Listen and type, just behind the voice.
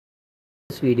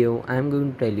video I am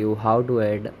going to tell you how to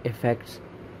add effects,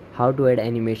 how to add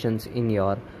animations in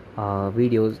your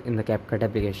videos in the Capcut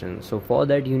application. So for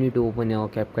that you need to open your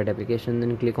Capcut application,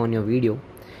 then click on your video.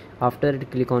 After it,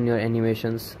 click on your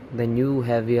animations. Then you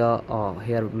have your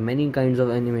here many kinds of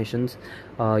animations.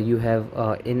 You have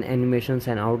in animations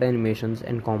and out animations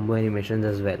and combo animations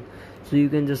as well. So you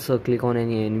can just click on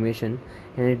any animation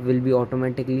and it will be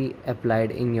automatically applied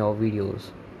in your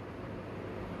videos.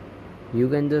 You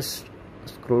can just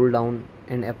scroll down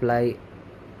and apply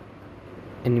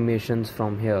animations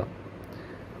from here.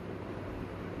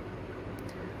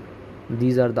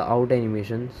 These are the out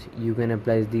animations. You can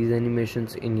apply these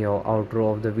animations in your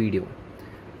outro of the video.